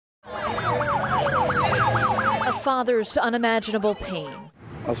father's unimaginable pain.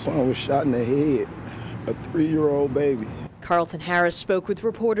 My son was shot in the head, a 3-year-old baby. Carlton Harris spoke with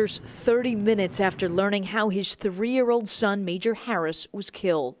reporters 30 minutes after learning how his 3-year-old son, Major Harris, was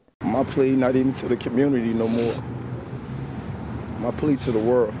killed. My plea not even to the community no more. My plea to the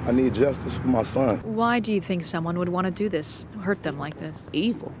world. I need justice for my son. Why do you think someone would want to do this, hurt them like this?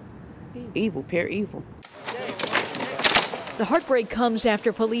 Evil. Evil, pure evil. The heartbreak comes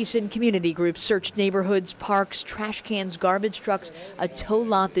after police and community groups searched neighborhoods, parks, trash cans, garbage trucks, a tow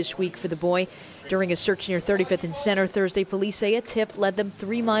lot this week for the boy. During a search near 35th and Center Thursday, police say a tip led them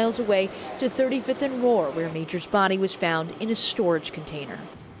 3 miles away to 35th and Roar, where Major's body was found in a storage container.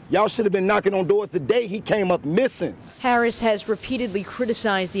 Y'all should have been knocking on doors the day he came up missing. Harris has repeatedly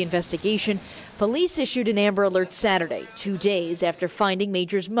criticized the investigation. Police issued an Amber Alert Saturday, 2 days after finding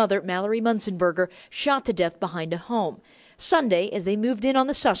Major's mother, Mallory Munzenberger, shot to death behind a home. Sunday, as they moved in on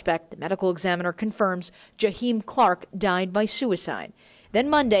the suspect, the medical examiner confirms Jaheim Clark died by suicide. Then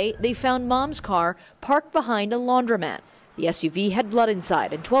Monday, they found Mom's car parked behind a laundromat. The SUV had blood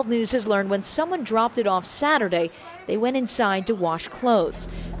inside, and 12 News has learned when someone dropped it off Saturday, they went inside to wash clothes.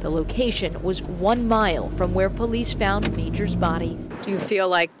 The location was 1 mile from where police found Major's body. Do you feel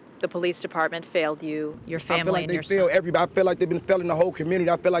like the police department failed you, your family, I feel like and they your failed son? everybody. I feel like they've been failing the whole community.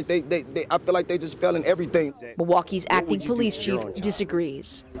 I feel like they just failing everything. Milwaukee's acting police chief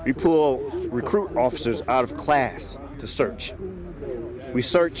disagrees. We pull recruit officers out of class to search. We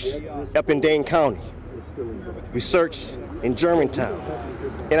searched up in Dane County. We searched in Germantown.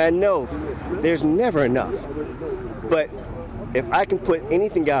 And I know there's never enough. But if I can put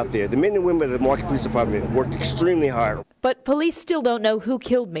anything out there, the men and women of the Milwaukee Police Department worked extremely hard. But police still don't know who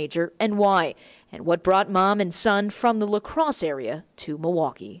killed Major and why, and what brought Mom and son from the La Crosse area to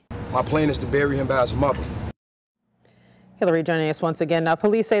Milwaukee. My plan is to bury him by his mother. Hillary joining us once again. Now,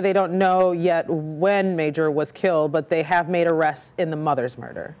 police say they don't know yet when Major was killed, but they have made arrests in the mother's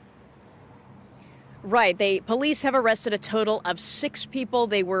murder. Right. Police have arrested a total of 6 people.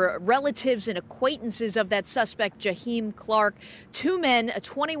 They were relatives and acquaintances of that suspect, Jaheim Clark. 2 men, a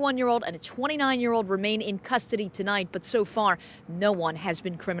 21-year-old and a 29-year-old, remain in custody tonight, but so far, no one has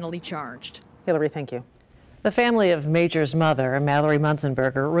been criminally charged. Hillary, thank you. The family of Major's mother, Mallory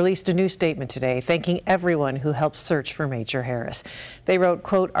Munzenberger, released a new statement today thanking everyone who helped search for Major Harris. They wrote,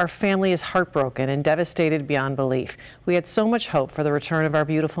 quote, "Our family is heartbroken and devastated beyond belief. We had so much hope for the return of our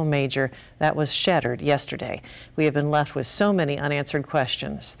beautiful Major that was shattered yesterday. We have been left with so many unanswered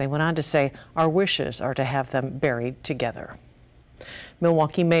questions." They went on to say, "Our wishes are to have them buried together."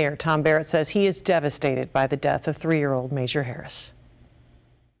 Milwaukee Mayor Tom Barrett says he is devastated by the death of 3-year-old Major Harris.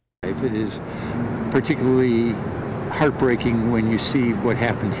 It is particularly heartbreaking when you see what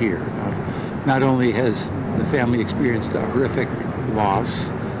happened here. Not only has the family experienced a horrific loss,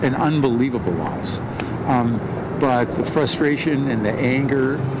 an unbelievable loss, but the frustration and the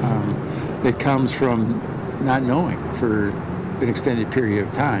anger that comes from not knowing for an extended period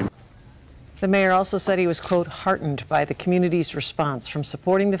of time. The mayor also said he was, quote, heartened by the community's response from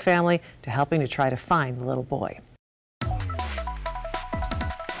supporting the family to helping to try to find the little boy.